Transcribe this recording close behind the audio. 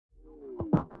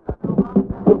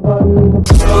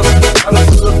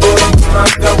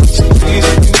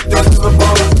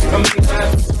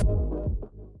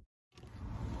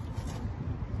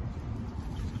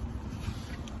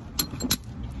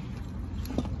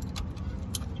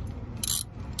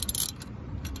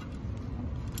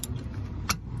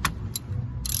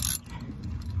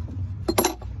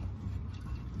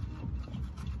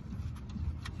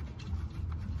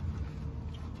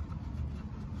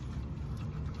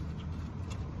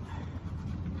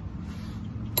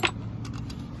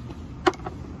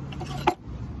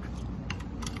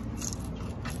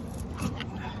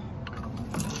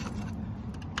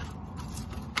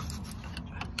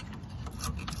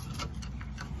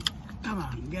Come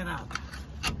on, get out.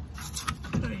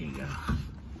 There you go.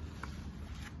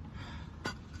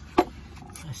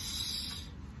 Yes.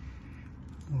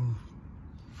 Oh,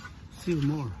 still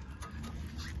more.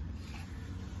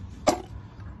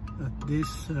 But this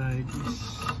side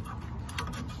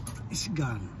is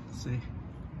gone. See?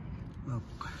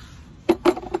 Look.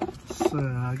 So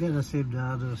I gotta save the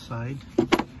other side.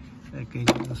 I can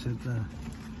use it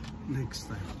next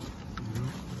time.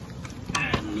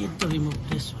 I need to remove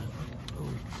this one.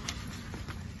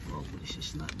 Oh, this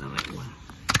is not the right one.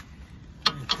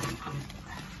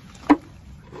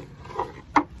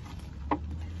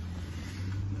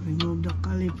 Remove the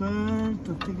caliper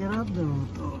to figure out the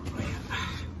rotor.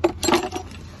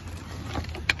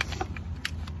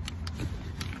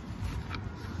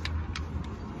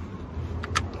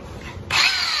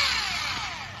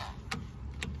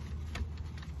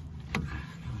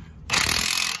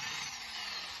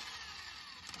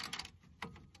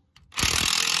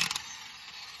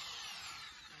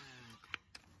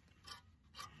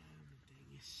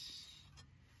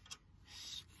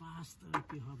 Faster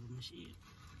if you have a machine.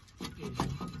 Okay.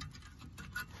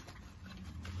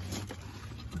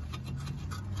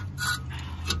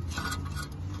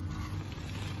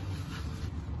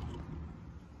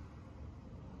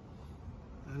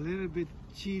 A little bit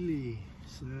chilly,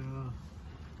 so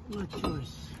no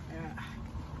choice.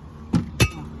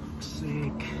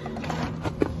 Sick.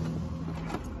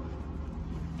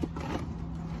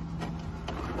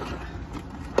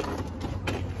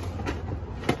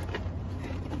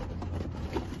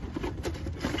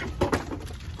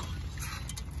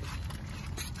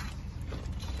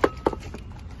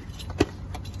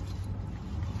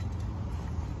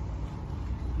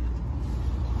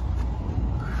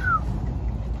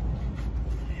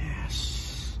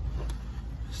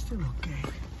 Still okay.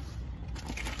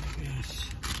 Yes.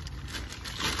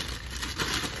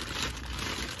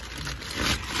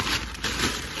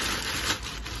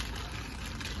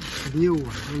 It's a new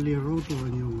one, only a rotor, a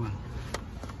new one.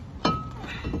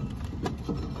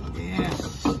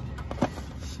 Yes.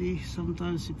 See,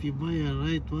 sometimes if you buy a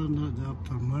right one, the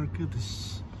aftermarket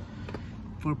is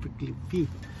perfectly fit.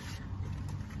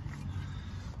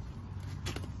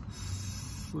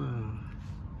 So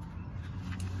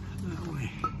that way.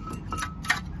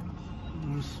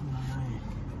 Where's my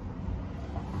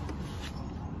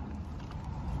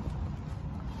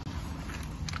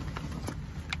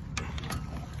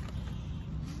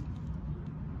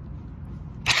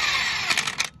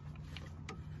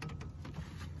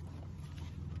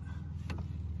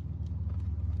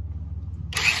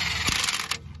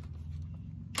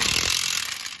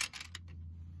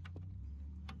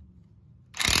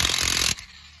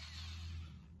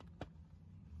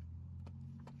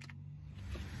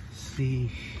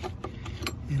see,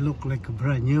 they look like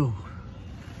brand new,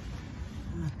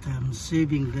 but I'm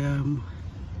saving them.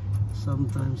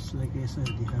 Sometimes, like I said,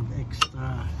 they have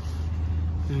extra.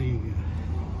 There you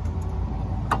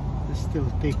go. They're still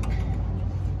thick.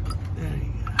 There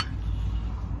you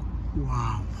go.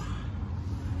 Wow.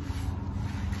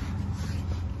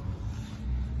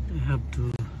 I have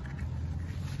to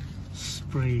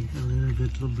spray a little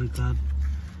bit lubricant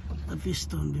the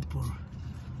piston before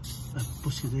I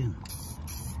push it in.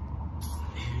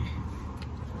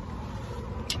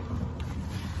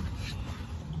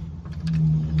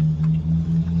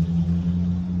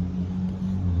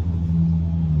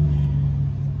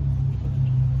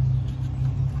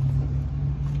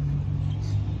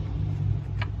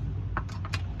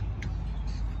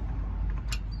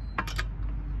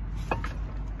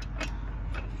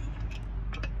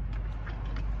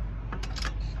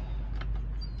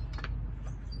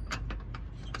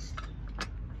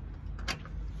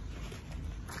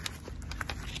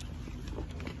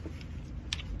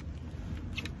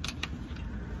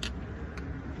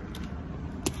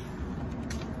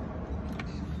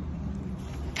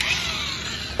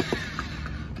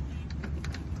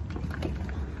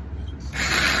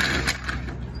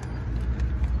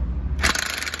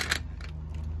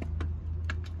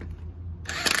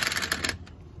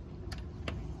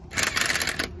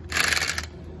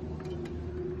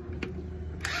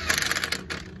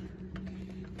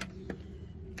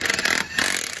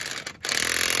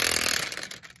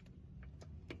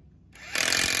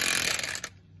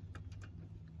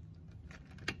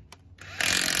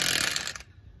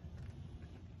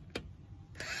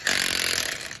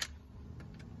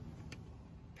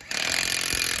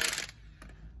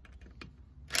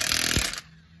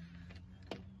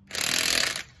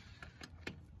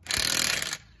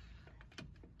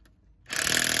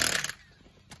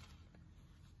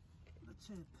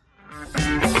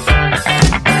 that's it.